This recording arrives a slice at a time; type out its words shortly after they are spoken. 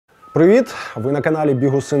Привіт! Ви на каналі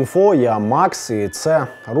Бігус.Інфо, я Макс, і це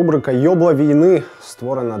рубрика «YOBLA війни»,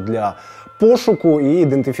 створена для пошуку і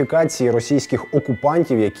ідентифікації російських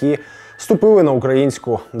окупантів, які ступили на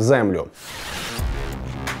українську землю.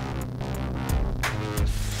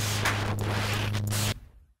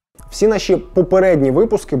 Всі наші попередні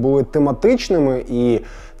випуски були тематичними, і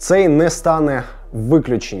цей не стане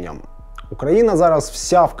виключенням. Україна зараз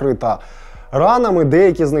вся вкрита ранами,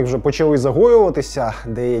 деякі з них вже почали загоюватися,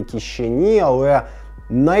 деякі ще ні, але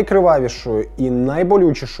найкривавішою і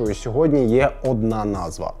найболючішою сьогодні є одна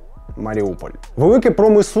назва – Маріуполь. Велике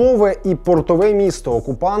промислове і портове місто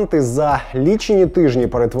окупанти за лічені тижні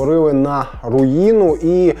перетворили на руїну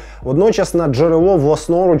і водночас на джерело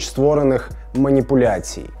власноруч створених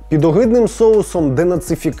маніпуляцій. Під огидним соусом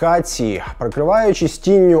денацифікації, прикриваючись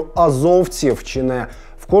тінню азовців чи не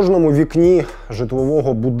в кожному вікні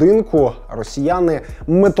житлового будинку, росіяни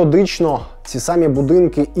методично ці самі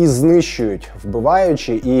будинки і знищують,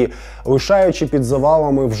 вбиваючи і лишаючи під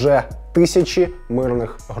завалами вже тисячі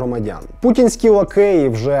мирних громадян. Путінські лакеї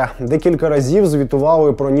вже декілька разів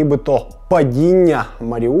звітували про нібито падіння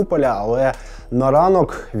Маріуполя, але на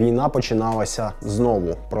ранок війна починалася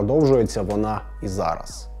знову. Продовжується вона і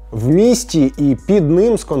зараз. В місті і під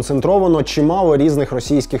ним сконцентровано чимало різних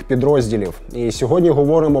російських підрозділів. І сьогодні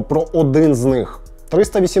говоримо про один з них.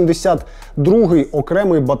 382-й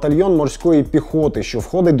окремий батальйон морської піхоти, що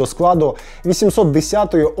входить до складу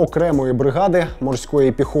 810-ї окремої бригади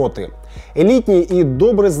морської піхоти. Елітні і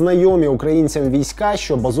добре знайомі українцям війська,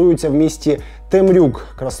 що базуються в місті Темрюк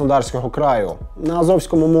Краснодарського краю, на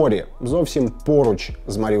Азовському морі, зовсім поруч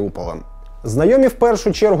з Маріуполем. Знайомі в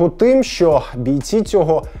першу чергу тим, що бійці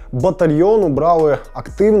цього батальйону брали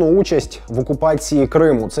активну участь в окупації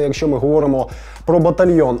Криму. Це якщо ми говоримо про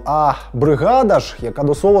батальйон. А бригада ж, яка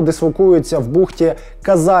до слова дислокується в бухті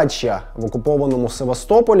Казаччя в окупованому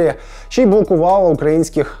Севастополі, ще й блокувала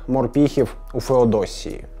українських морпіхів у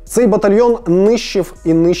Феодосії. Цей батальйон нищив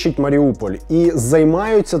і нищить Маріуполь. І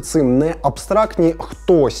займаються цим не абстрактні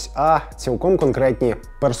хтось, а цілком конкретні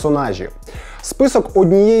персонажі. Список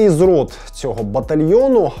однієї з рот цього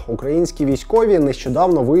батальйону українські військові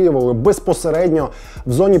нещодавно виявили безпосередньо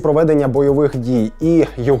в зоні проведення бойових дій. І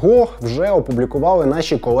його вже опублікували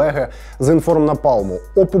наші колеги з Informnapalm.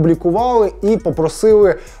 Опублікували і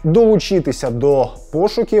попросили долучитися до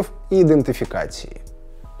пошуків і ідентифікації.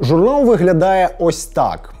 Журнал виглядає ось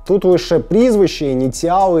так. Тут лише прізвище,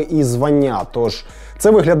 ініціали і звання, тож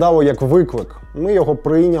це виглядало як виклик. Ми його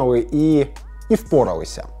прийняли і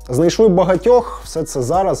впоралися. Знайшли багатьох, все це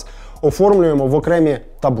зараз оформлюємо в окремі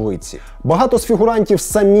таблиці. Багато з фігурантів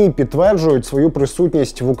самі підтверджують свою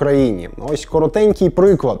присутність в Україні. Ось коротенький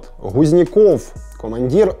приклад. Гузніков,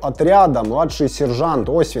 командир отряда, младший сержант,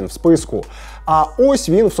 ось він в списку. А ось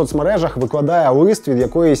він в соцмережах викладає лист від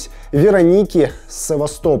якоїсь Вероніки з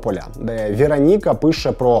Севастополя, де Вероніка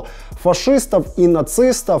пише про фашистів і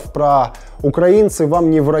нацистів, про «Українці вам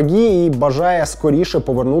не враги» і бажає скоріше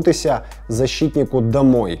повернутися защитнику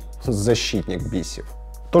домой. Защитник бісів.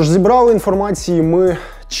 Тож зібрали інформації ми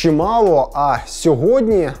чимало, а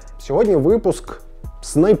сьогодні випуск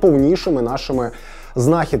з найповнішими нашими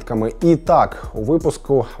знахідками. І так, у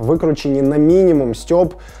випуску викручені на мінімум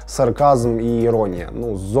стьоп, сарказм і іронія.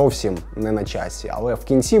 Ну, зовсім не на часі. Але в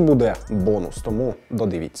кінці буде бонус, тому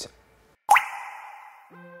додивіться.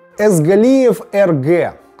 Есгалієв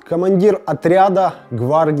РГ. Командир отряда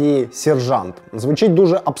гвардії сержант. Звучить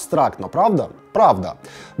дуже абстрактно, правда? Правда.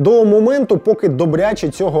 До моменту, поки добряче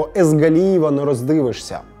цього Есгалієва не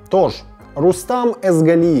роздивишся. Тож, Рустам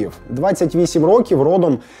Есгалієв, 28 років,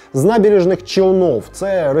 родом з набережних Челнов.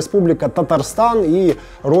 Це Республіка Татарстан і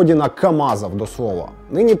родина КАМАЗів, до слова.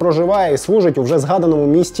 Нині проживає і служить у вже згаданому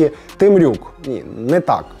місті Темрюк. Ні, не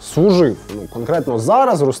так. Служив. Конкретно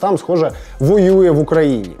зараз Рустам, схоже, воює в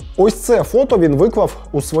Україні. Ось це фото він виклав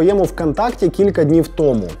у своєму ВКонтакті кілька днів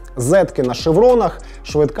тому. Зетки на шевронах,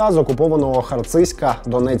 швидка з окупованого Харциська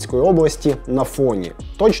Донецької області на фоні.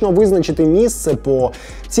 Точно визначити місце по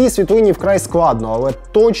цій світлині вкрай складно, але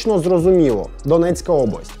точно зрозуміло – Донецька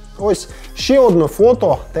область. Ось ще одне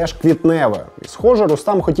фото, теж квітневе. І схоже,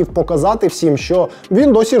 Рустам хотів показати всім, що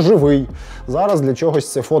він досі живий. Зараз для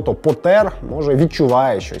чогось це фото потер, може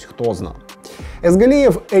відчуває щось, хто зна.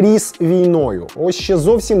 Есгалієв ріс війною. Ось ще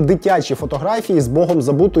зовсім дитячі фотографії з богом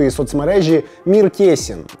забутої соцмережі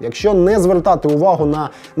Міртєсін. Якщо не звертати увагу на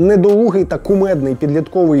недолугий та кумедний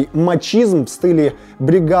підлітковий мачізм в стилі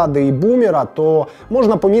бригади і бумера, то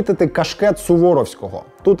можна помітити кашкет Суворовського.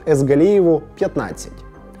 Тут Есгалієву 15.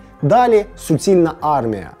 Далі суцільна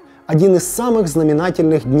армія. Один із самих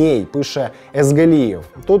знаменательних днів, пише Езгалієв.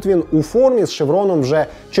 Тут він у формі з шевроном вже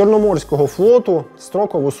Чорноморського флоту,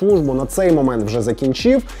 строкову службу на цей момент вже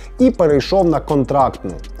закінчив і перейшов на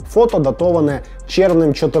контрактну. Фото датоване червнем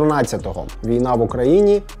 14-го. Війна в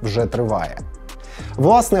Україні вже триває.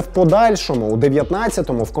 Власне, в подальшому, у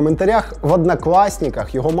 19-му, в коментарях в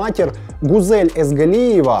Одноклассниках його матір Гузель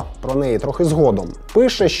Езгалієва, про неї трохи згодом,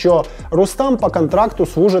 пише, що Рустам по контракту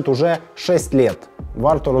служить уже 6 років.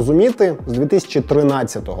 Варто розуміти, з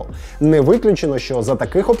 2013-го. Не виключено, що за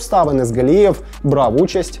таких обставин Езгалієв брав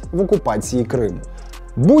участь в окупації Криму.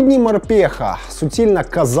 Будні морпеха – суцільна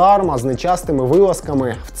казарма з нечастими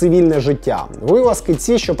вилазками в цивільне життя. Вилазки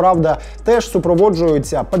ці, щоправда, теж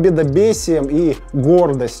супроводжуються побєдобєсієм і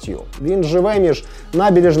гордостю. Він живе між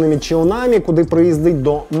набережними Челнами, куди приїздить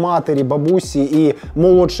до матері, бабусі і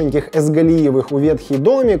молодшеньких Езгалієвих у ветхий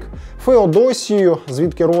домік, Феодосією,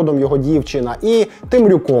 звідки родом його дівчина, і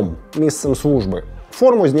Темрюком, місцем служби.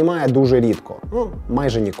 Форму знімає дуже рідко,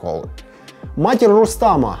 майже ніколи. Матір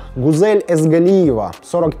Рустама, Гузель Езгалієва,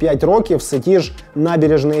 45 років, все ті ж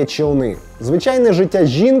набережні Челни. Звичайне життя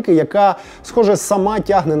жінки, яка, схоже, сама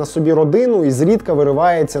тягне на собі родину і зрідка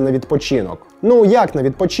виривається на відпочинок. Ну, як на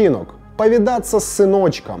відпочинок? Повідатися з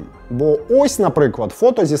синочком. Бо ось, наприклад,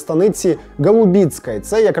 фото зі станиці Голубіцької,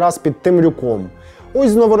 це якраз під Темрюком. Ось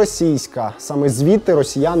з Новоросійська, саме звідти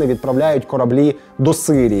росіяни відправляють кораблі до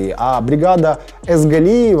Сирії, а бригада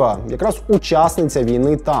Езгалієва якраз учасниця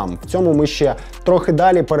війни там. В цьому ми ще трохи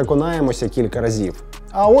далі переконаємося кілька разів.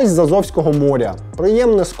 А ось з Азовського моря.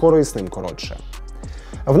 Приємне з корисним, коротше.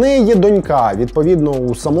 В неї є донька, відповідно,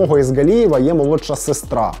 у самого Езгалієва є молодша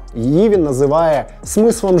сестра. Її він називає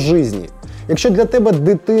 «смислом житті». Якщо для тебе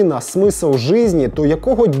дитина – смисл житті, то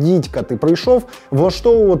якого дідька ти прийшов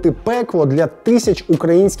влаштовувати пекло для тисяч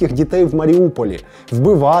українських дітей в Маріуполі?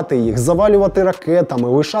 Вбивати їх, завалювати ракетами,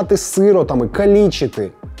 лишати сиротами,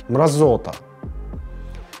 калічити? Мразота.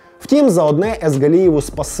 Втім, за одне Езгалієву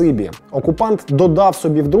спасибі. Окупант додав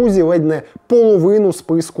собі в друзі ледь не половину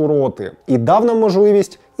списку роти і дав нам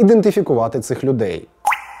можливість ідентифікувати цих людей.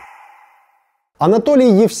 Анатолій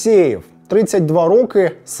Євсеєв. 32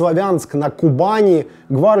 роки, Слов'янськ на Кубані,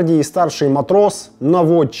 гвардії старший матрос,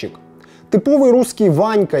 наводчик. Типовий руський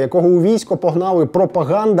Ванька, якого у військо погнали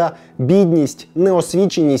пропаганда, бідність,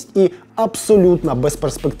 неосвіченість і абсолютна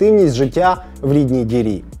безперспективність життя в рідній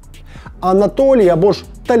дірі. Анатолій, або ж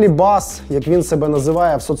Талібас, як він себе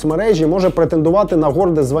називає в соцмережі, може претендувати на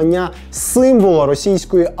горде звання символа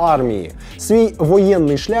російської армії. Свій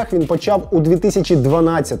воєнний шлях він почав у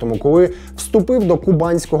 2012-му, коли вступив до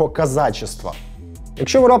кубанського казачества.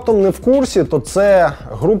 Якщо ви раптом не в курсі, то це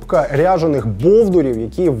групка ряжених бовдурів,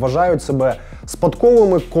 які вважають себе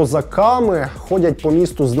спадковими козаками, ходять по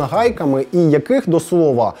місту з нагайками і яких, до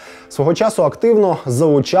слова, свого часу активно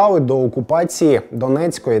залучали до окупації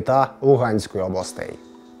Донецької та Луганської областей.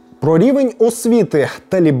 Про рівень освіти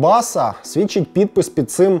Талібаса свідчить підпис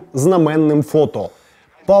під цим знаменним фото.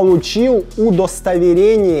 «Получив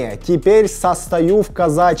удостоверение, теперь состою в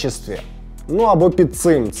казачестві». Ну або під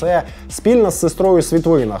цим. Це спільна з сестрою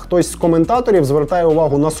світлина. Хтось з коментаторів звертає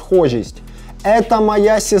увагу на схожість. «Это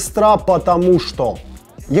моя сестра, потому что».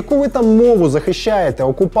 Яку ви там мову захищаєте,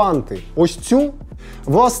 окупанти? Ось цю?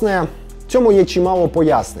 Власне, цьому є чимало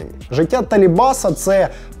пояснень. Життя Талібаса – це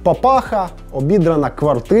папаха, обідрана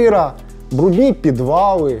квартира, брудні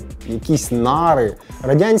підвали, якісь нари,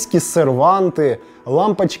 радянські серванти,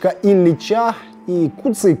 лампочка Ілліча і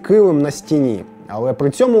куций килим на стіні. Але при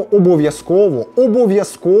цьому обов'язково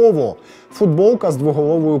футболка з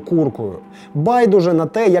двоголовою куркою. Байдуже на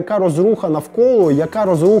те, яка розруха навколо, яка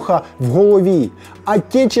розруха в голові.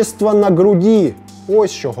 Отечество на груді –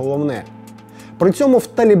 ось що головне. При цьому в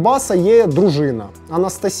Талібаса є дружина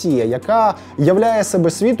Анастасія, яка являє себе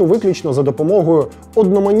світу виключно за допомогою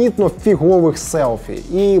одноманітно-фігових селфі.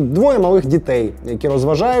 І двоє малих дітей, які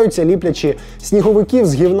розважаються, ліплячи сніговиків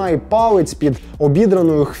з гівна і палець під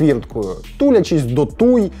обідраною хвірткою, тулячись до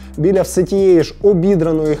туй біля все тієї ж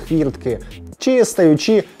обідраної хвіртки, чи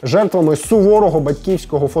стаючи жертвами суворого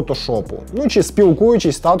батьківського фотошопу, ну чи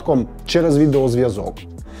спілкуючись з татком через відеозв'язок.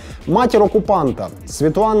 Матір окупанта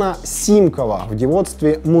Світлана Сімкова в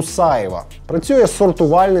дівоцтві Мусаєва працює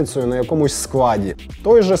сортувальницею на якомусь складі.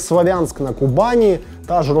 Той же Слов'янськ на Кубані,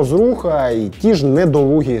 та ж розруха і ті ж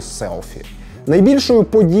недолугі селфі. Найбільшою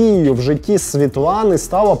подією в житті Світлани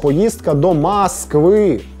стала поїздка до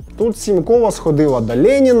Москви. Тут Сімкова сходила до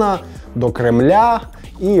Леніна, до Кремля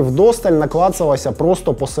і вдосталь наклацалася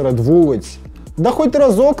просто посеред вулиць. «Да хоть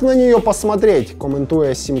разок на нее посмотреть», –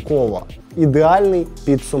 коментує Сімкова. Ідеальний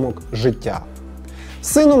підсумок життя.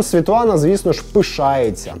 Сином Світлана, звісно ж,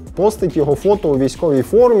 пишається. Постить його фото у військовій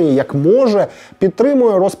формі і, як може,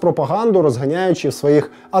 підтримує розпропаганду, розганяючи в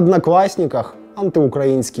своїх однокласниках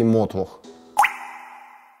антиукраїнський мотлох.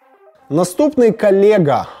 Наступний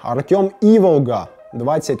колега Артем Іволга,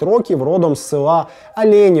 20 років, родом з села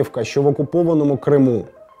Оленівка, що в окупованому Криму.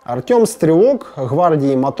 Артем – стрілок,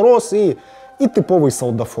 гвардії матрос і типовий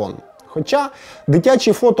солдафон. Хоча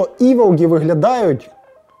дитячі фото Іволги виглядають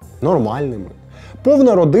нормальними.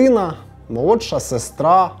 Повна родина, молодша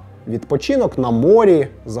сестра, відпочинок на морі,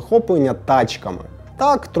 захоплення тачками.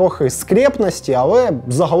 Так, трохи скрєпності, але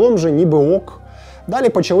загалом же ніби ок. Далі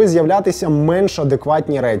почали з'являтися менш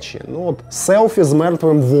адекватні речі. Ну от селфі з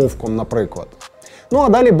мертвим вовком, наприклад. Ну а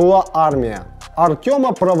далі була армія.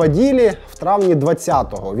 Артема проводили в травні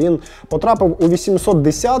 20-го. Він потрапив у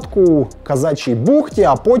 810-ку у Казачій бухті,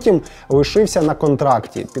 а потім лишився на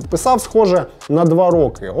контракті. Підписав, схоже, на 2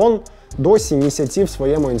 роки. Он досі місяці в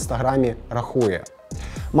своєму інстаграмі рахує.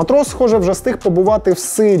 Матрос, схоже, вже встиг побувати в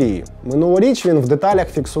Сирії. Минулоріч він в деталях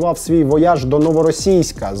фіксував свій вояж до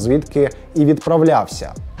Новоросійська, звідки і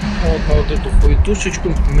відправлявся. Вот эту квітучечку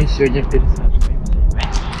ми сьогодні пересаджуємо.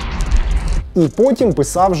 І потім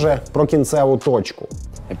писав вже про кінцеву точку.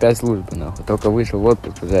 Опять служба, нахуй. Только вышел в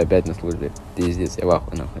отпуск, уже опять на службе. Пиздец, я в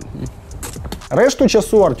ахуе, нахуй. Решту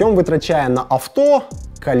часу Артем витрачає на авто,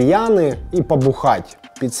 кальяни і побухать.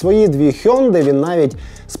 Під свої 2 хьонди він навіть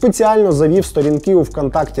спеціально завів сторінки у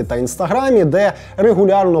ВКонтакті та Інстаграмі, де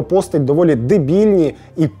регулярно постить доволі дебільні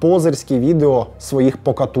і позерські відео своїх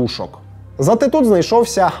покатушок. Зате тут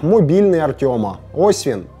знайшовся мобільний Артема. Ось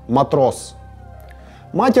він, матрос.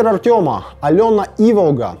 Матір Артема, Альона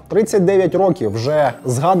Іволга, 39 років, вже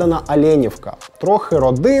згадана Оленівка. Трохи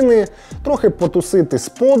родини, трохи потусити з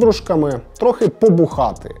подружками, трохи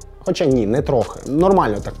побухати. Хоча ні, не трохи,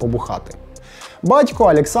 нормально так побухати. Батько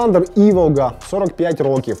Олександр Іволга, 45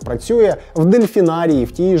 років, працює в дельфінарії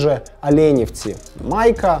в тій же Оленівці.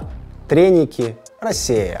 Майка, треніки,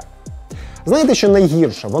 Росія. Знаєте, що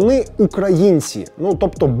найгірше? Вони українці, ну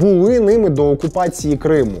тобто були ними до окупації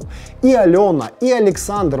Криму. І Альона, і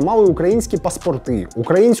Олександр мали українські паспорти,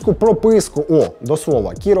 українську прописку. О, до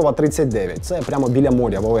слова, Кірова 39, це прямо біля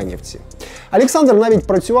моря в Оленівці. Олександр навіть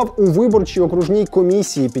працював у виборчій окружній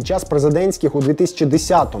комісії під час президентських у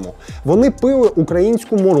 2010-му. Вони пили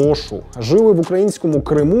українську морошу, жили в українському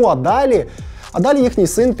Криму, а далі їхній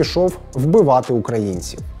син пішов вбивати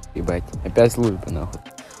українців. Ебать, опять служба, нахуй.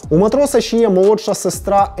 У матроса ще є молодша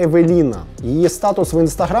сестра Евеліна. Її статус в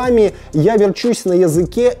інстаграмі «Я верчусь на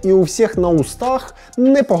язике і у всіх на устах»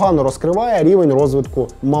 непогано розкриває рівень розвитку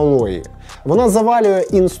малої. Вона завалює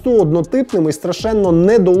інсту однотипним і страшенно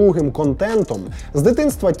недолугим контентом. З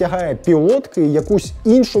дитинства тягає пілотки і якусь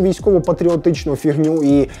іншу військово-патріотичну фігню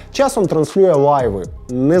і часом транслює лайви.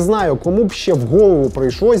 Не знаю, кому б ще в голову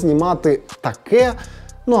прийшло знімати таке,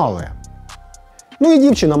 ну але... Ну і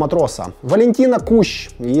дівчина матроса. Валентина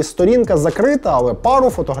Кущ. Її сторінка закрита, але пару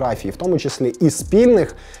фотографій, в тому числі і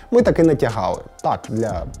спільних, ми таки натягали. Так,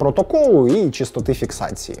 для протоколу і чистоти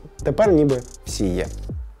фіксації. Тепер ніби всі є.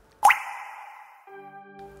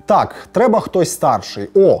 Так, треба хтось старший.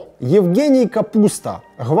 О, Євгеній Капуста,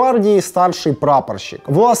 гвардії старший прапорщик.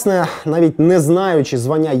 Власне, навіть не знаючи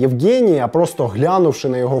звання Євгенія, а просто глянувши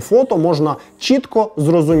на його фото, можна чітко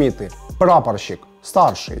зрозуміти. Прапорщик,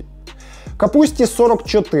 старший. Капусті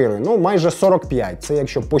 44, ну майже 45, це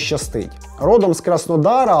якщо пощастить. Родом з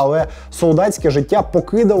Краснодара, але солдатське життя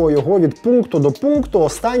покидало його від пункту до пункту,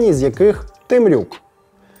 останній з яких Темрюк.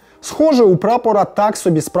 Схоже, у прапора так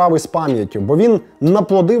собі справи з пам'яттю, бо він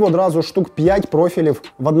наплодив одразу штук 5 профілів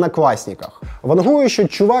в однокласниках. Вангую, що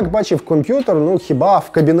чувак бачив комп'ютер, ну хіба в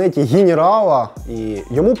кабінеті генерала, і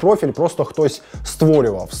йому профіль просто хтось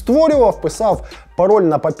створював, писав пароль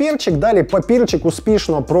на папірчик, далі папірчик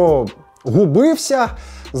успішно прогубився,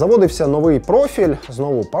 заводився новий профіль,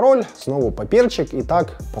 знову пароль, знову папірчик і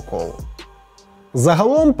так по колу.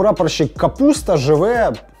 Загалом прапорщик Капуста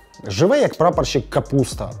живе як прапорщик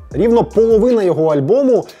Капуста. Рівно половина його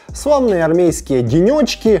альбому – славні армійські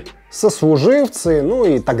діньочки, сослуживці, ну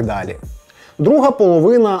і так далі. Друга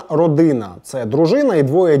половина – родина. Це дружина і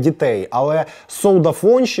 2 дітей, але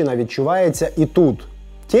солдафонщина відчувається і тут.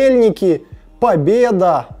 Тельники,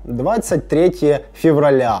 Побєда, 23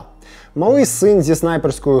 февраля. Малий син зі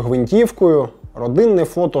снайперською гвинтівкою, родинне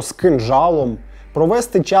фото з кинжалом,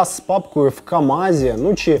 провести час з папкою в КамАЗі,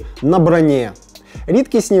 ну чи на броні.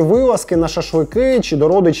 Рідкісні вилазки на шашлики чи до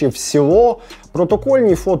родичів в село,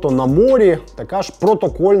 протокольні фото на морі, така ж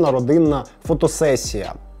протокольна родинна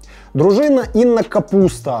фотосесія. Дружина Інна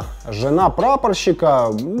Капуста, жена прапорщика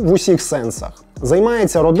в усіх сенсах.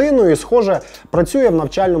 Займається родиною і, схоже, працює в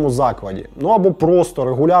навчальному закладі. Ну або просто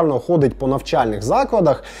регулярно ходить по навчальних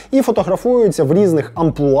закладах і фотографується в різних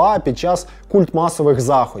амплуа під час культмасових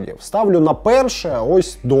заходів. Ставлю на перше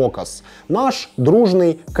ось доказ. Наш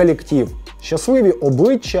дружний колектив. Щасливі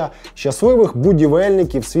обличчя щасливих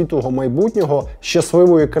будівельників світлого майбутнього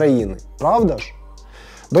щасливої країни. Правда ж?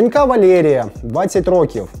 Донька Валерія, 20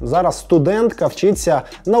 років, зараз студентка, вчиться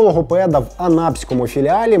на логопеда в Анапському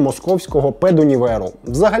філіалі Московського педуніверу.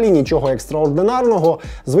 Взагалі нічого екстраординарного,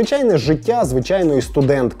 звичайне життя звичайної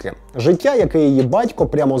студентки. Життя, яке її батько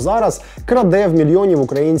прямо зараз краде в мільйонів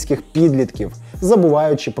українських підлітків,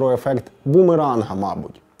 забуваючи про ефект бумеранга,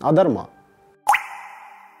 мабуть. А дарма.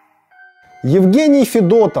 Євгеній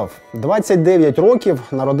Федотов, 29 років,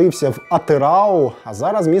 народився в Атирау, а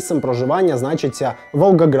зараз місцем проживання значиться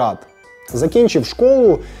Волгоград. Закінчив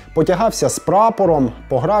школу, потягався з прапором,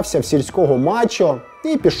 погрався в сільського мачо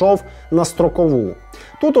і пішов на строкову.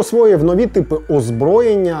 Тут освоїв нові типи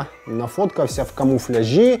озброєння, нафоткався в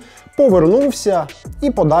камуфляжі, повернувся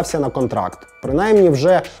і подався на контракт. Принаймні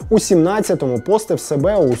вже у 17-му постив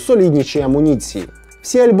себе у соліднічій амуніції.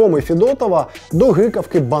 Всі альбоми Федотова до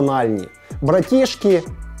гикавки банальні. Братішки,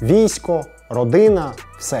 військо, родина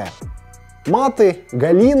 – все. Мати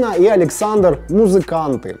Галіна і Олександр –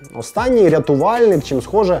 музиканти. Останній рятувальник, чим,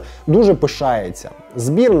 схоже, дуже пишається.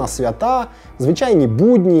 Збір на свята, звичайні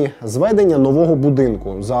будні, зведення нового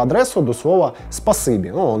будинку. За адресу, до слова,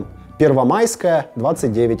 спасибі. Первомайська,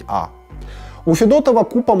 29А. У Федотова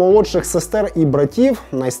купа молодших сестер і братів,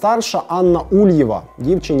 найстарша Анна Ульєва.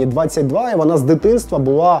 Дівчині 22, і вона з дитинства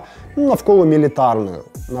була навколо мілітарною.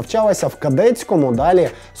 Навчалася в кадетському, далі,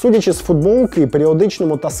 судячи з футболки і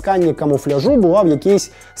періодичному тасканні камуфляжу, була в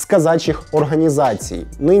якійсь з казачих організацій.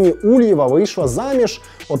 Нині Ульєва вийшла заміж,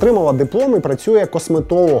 отримала диплом і працює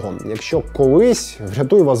косметологом. Якщо колись,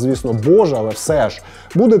 врятуй вас, звісно, Боже, але все ж,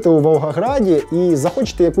 будете у Волгограді і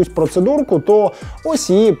захочете якусь процедурку, то ось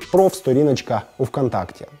її профсторіночка у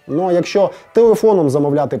ВКонтакті. Ну а якщо телефоном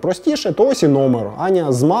замовляти простіше, то ось і номер.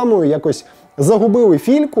 Аня з мамою якось загубили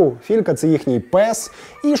Фільку, Філька – це їхній пес,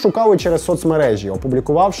 і шукали через соцмережі,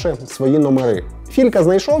 опублікувавши свої номери. Філька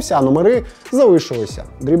знайшовся, а номери залишилися.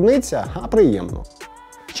 Дрібниця, а приємно.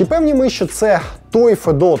 Чи певні ми, що це той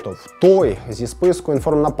Федотов, той зі списку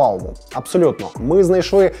Informnapalm? Абсолютно. Ми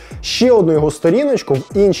знайшли ще одну його сторіночку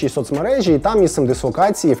в іншій соцмережі, і там місцем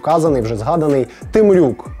дислокації вказаний вже згаданий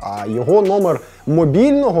Темрюк. А його номер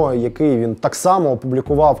мобільного, який він так само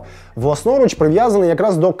опублікував власноруч, прив'язаний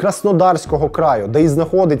якраз до Краснодарського краю, де і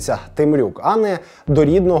знаходиться Темрюк, а не до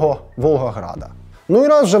рідного Волгограда. Ну і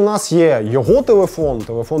раз вже в нас є його телефон,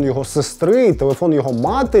 телефон його сестри і телефон його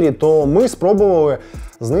матері, то ми спробували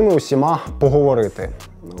з ними усіма поговорити.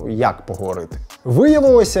 Ну, як поговорити?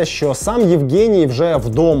 Виявилося, що сам Євгеній вже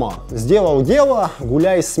вдома. «Здєлав діло,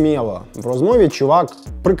 гуляй сміло». В розмові чувак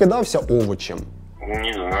прикидався овочем.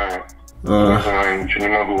 Не знаю. Не знаю, ничего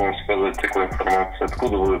не могу вам сказать, такой информации.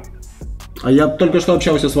 Откуда вы? А я только что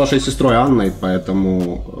общался с вашей сестрой Анной,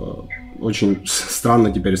 поэтому очень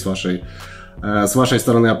странно теперь с вашей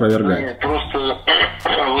стороны опровергать. Нет, просто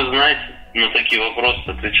вы знаете, на такие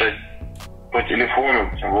вопросы отвечать по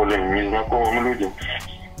телефону, тем более незнакомым людям,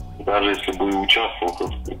 даже если бы и участвовал, то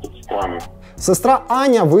это странно. Сестра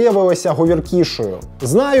Аня виявилася говіркішою.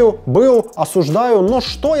 «Знаю, был, осуждаю, но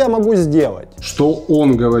что я могу сделать?» Что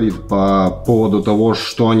он говорит по поводу того,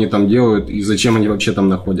 что они там делают и зачем они вообще там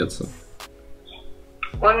находятся?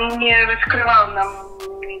 Он не раскрывал нам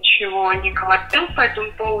ничего, не говорил по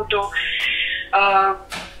этому поводу.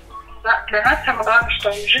 Для нас самое главное, что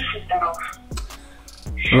он жив и здоров.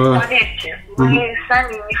 Поверьте, мы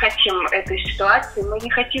сами не хотим этой ситуации, мы не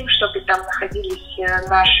хотим, чтобы там находились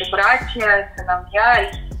наши братья,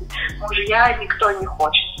 сыновья, мужья, никто не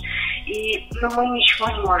хочет. И мы ничего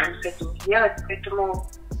не можем с этим сделать, поэтому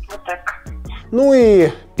вот так. Ну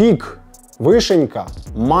і пік, вишенька,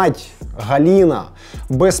 мать, Галіна.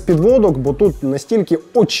 Без підводок, бо тут настільки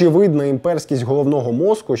очевидна імперськість головного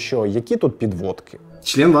мозку, що які тут підводки.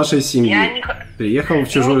 Член вашей семьи приехал в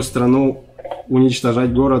чужую страну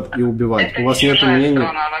уничтожать город и убивать. Это у вас не нет чужая мнения?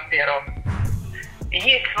 страна, во-первых.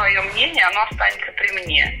 Есть свое мнение, оно останется при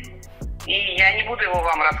мне. И я не буду его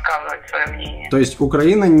вам рассказывать, свое мнение. То есть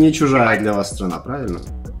Украина не чужая для вас страна, правильно?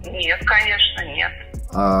 Нет, конечно, нет.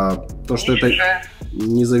 А то, что это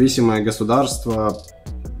независимое государство,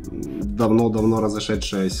 давно-давно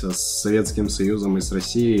разошедшееся с Советским Союзом и с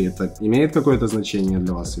Россией, это имеет какое-то значение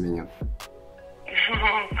для вас или нет?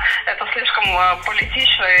 Это слишком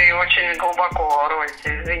политично и очень глубоко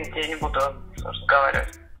роете. Извините, я не буду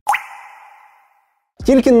разговаривать.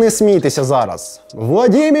 Тільки не смійтеся зараз.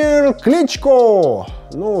 Владимир Кличко!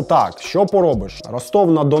 Ну так, що поробиш?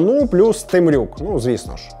 Ростов-на-Дону плюс Темрюк, ну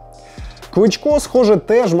звісно ж. Кличко, схоже,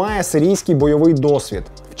 теж має сирійський бойовий досвід.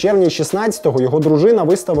 В червні 16-го його дружина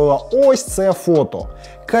виставила ось це фото.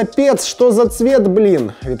 «Капець, що за цвіт,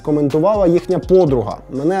 блін!» – відкоментувала їхня подруга.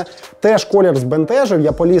 Мене теж колір збентежив,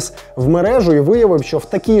 я поліз в мережу і виявив, що в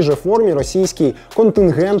такій же формі російський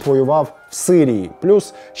контингент воював в Сирії.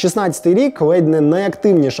 Плюс 16-й рік – ледь не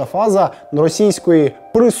найактивніша фаза російської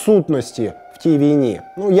присутності в тій війні.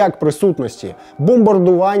 Ну як присутності?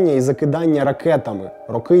 Бомбардування і закидання ракетами.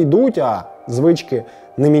 Роки йдуть, а звички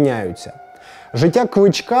не міняються. Життя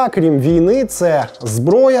Кличка, крім війни, це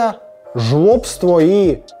зброя, жлобство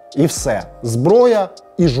і все. Зброя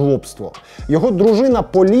і жлобство. Його дружина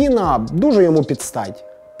Поліна дуже йому підстать.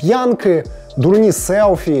 П'янки, дурні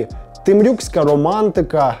селфі, темрюкська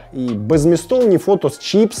романтика і беззмістовні фото з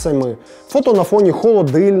чіпсами, фото на фоні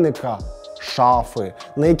холодильника, шафи,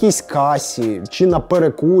 на якійсь касі чи на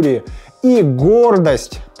перекурі і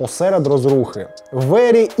гордость посеред розрухи.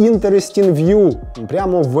 Very interesting view.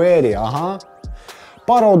 Прямо very, ага.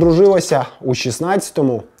 Пара одружилася у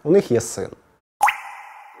 16-му, у них є син.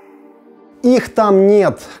 «Їх там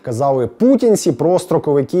нет», казали путінці про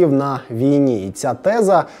строковиків на війні. І ця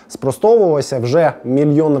теза спростовувалася вже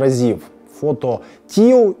мільйон разів. Фото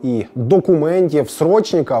тіл і документів,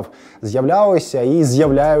 срочників з'являлися і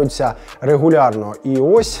з'являються регулярно. І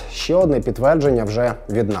ось ще одне підтвердження вже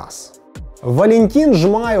від нас. Валентин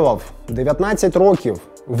Жмайлов, 19 років,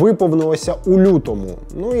 виповнилося у лютому,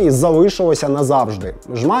 ну і залишилося назавжди.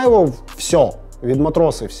 Жмайлов все,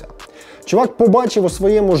 відматросився. Чувак побачив у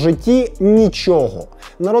своєму житті нічого.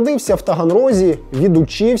 Народився в Таганрозі,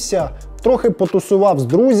 відучився, трохи потусував з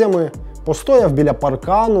друзями, постояв біля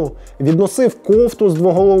паркану, відносив кофту з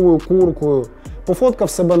двоголовою куркою, пофоткав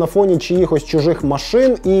себе на фоні чиїхось чужих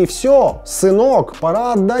машин і все, синок,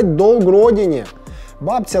 пора віддати долг родині.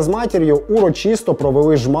 Бабця з матір'ю урочисто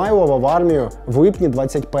провели Жмайлова в армію в липні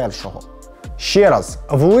 21-го. Ще раз,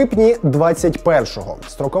 в липні 21-го.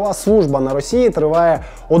 Строкова служба на Росії триває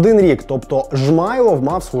 1 рік, тобто Жмайлов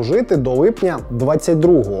мав служити до липня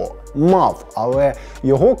 22-го. Мав, але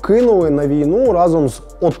його кинули на війну разом з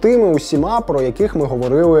отими усіма, про яких ми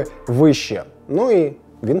говорили вище. Ну і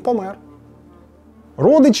він помер.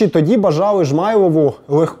 Родичі тоді бажали Жмайлову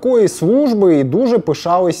легкої служби і дуже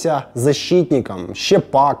пишалися защитником. Ще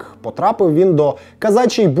пак. Потрапив він до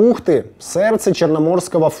Казачої бухти, серце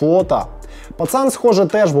Чорноморського флота. Пацан, схоже,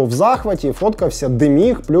 теж був в захваті, фоткався де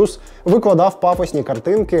міг, плюс викладав пафосні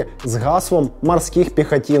картинки з гаслом морських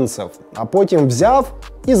піхотинців. А потім взяв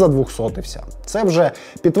і задвухсотився. Це вже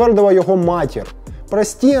підтвердила його матір.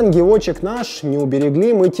 «Прости, ангелочек наш, не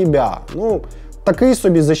уберегли ми тебя». Ну, такий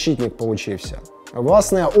собі защитник получився.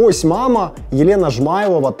 Власне, ось мама Єлена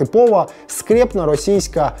Жмайлова, типова скрепна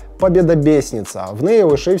російська побєдобєсниця. В неї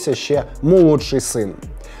лишився ще молодший син.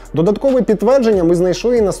 Додаткове підтвердження ми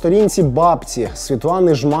знайшли і на сторінці бабці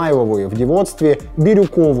Світлани Жмайлової в дівоцтві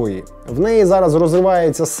Бірюкової. В неї зараз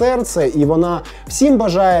розривається серце, і вона всім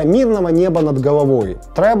бажає мирного неба над головою.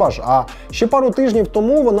 Треба ж, а ще пару тижнів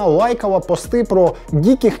тому вона лайкала пости про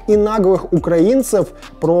диких і наглих українців,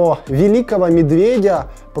 про великого медведя,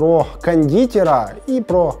 про кондитера і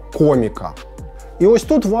про коміка. І ось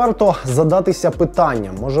тут варто задатися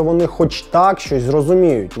питанням, може вони хоч так щось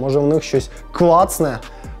зрозуміють, може в них щось клацне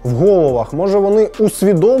в головах, може вони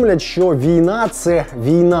усвідомлять, що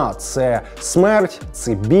війна – це смерть,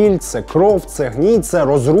 це біль, це кров, це гній, це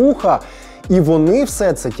розруха, і вони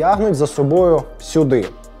все це тягнуть за собою сюди.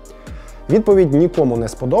 Відповідь нікому не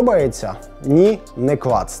сподобається, ні, не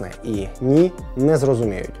клацне і ні, не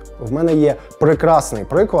зрозуміють. В мене є прекрасний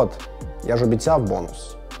приклад, я ж обіцяв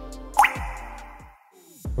бонус.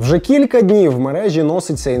 Вже кілька днів в мережі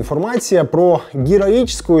носиться інформація про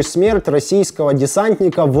героїчну смерть російського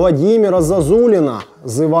десантника Владимира Зазуліна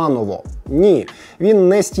з Іваново. Ні, він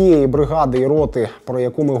не з тієї бригади і роти, про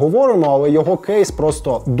яку ми говоримо, але його кейс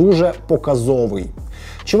просто дуже показовий.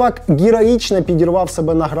 Чувак героїчно підірвав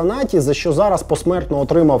себе на гранаті, за що зараз посмертно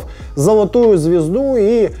отримав золоту звізду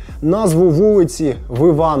і назву вулиці в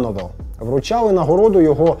Іваново. Вручали нагороду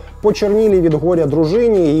його почернілій від горя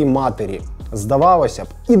дружині і матері. Здавалося б,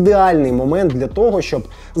 ідеальний момент для того, щоб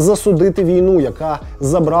засудити війну, яка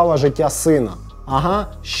забрала життя сина. Ага,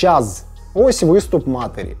 щас. Ось виступ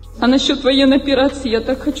матері. А насчет военной операции я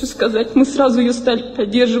так хочу сказать. Мы сразу ее стали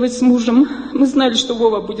поддерживать с мужем. Мы знали, что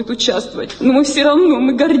Вова будет участвовать. Но мы все равно,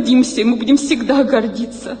 мы гордимся, и мы будем всегда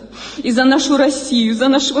гордиться. И за нашу Россию, за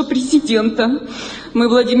нашего президента. Мы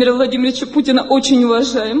Владимира Владимировича Путина очень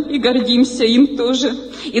уважаем и гордимся им тоже.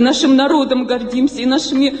 И нашим народом гордимся, и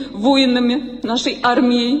нашими воинами, нашей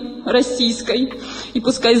армией российской. И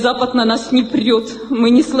пускай Запад на нас не прет, мы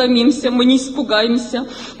не сломимся, мы не испугаемся.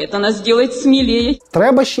 Это нас делает смелее.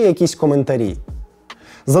 Треба ще якісь коментарі?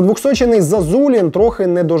 Задвухсочений Зазулін трохи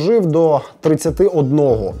не дожив до 31.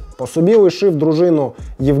 По собі лишив дружину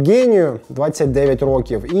Євгенію, 29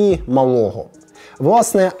 років, і малого.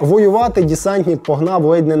 Власне, воювати десантник погнав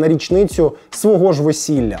ледь не на річницю свого ж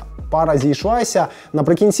весілля. Пара зійшлася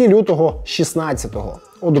наприкінці лютого 16-го.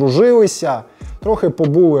 Одружилися, трохи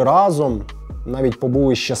побули разом, навіть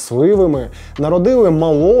побули щасливими, народили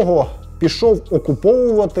малого, пішов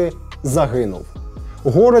окуповувати, загинув.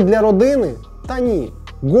 Горе для родини? Та ні.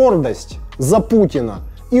 Гордость за Путіна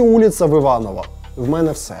і вулиця в Іванова. В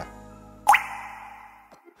мене все.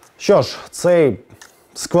 Що ж, цей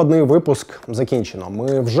складний випуск закінчено.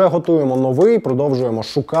 Ми вже готуємо новий, продовжуємо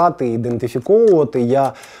шукати, ідентифіковувати.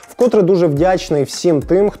 Я вкотре дуже вдячний всім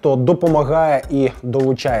тим, хто допомагає і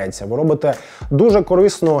долучається. Ви робите дуже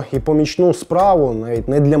корисну і помічну справу, навіть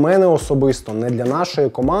не для мене особисто, не для нашої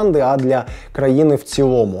команди, а для країни в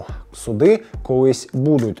цілому. Суди колись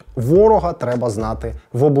будуть. Ворога треба знати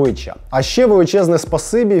в обличчя. А ще величезне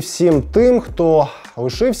спасибі всім тим, хто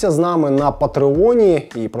лишився з нами на Патреоні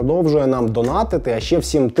і продовжує нам донатити, а ще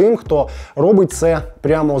всім тим, хто робить це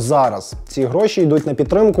прямо зараз. Ці гроші йдуть на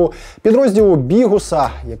підтримку підрозділу Бігуса,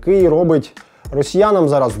 який робить росіянам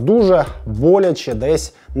зараз дуже боляче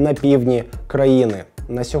десь на півдні країни.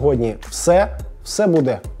 На сьогодні все. Все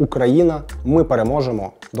буде Україна. Ми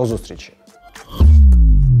переможемо. До зустрічі.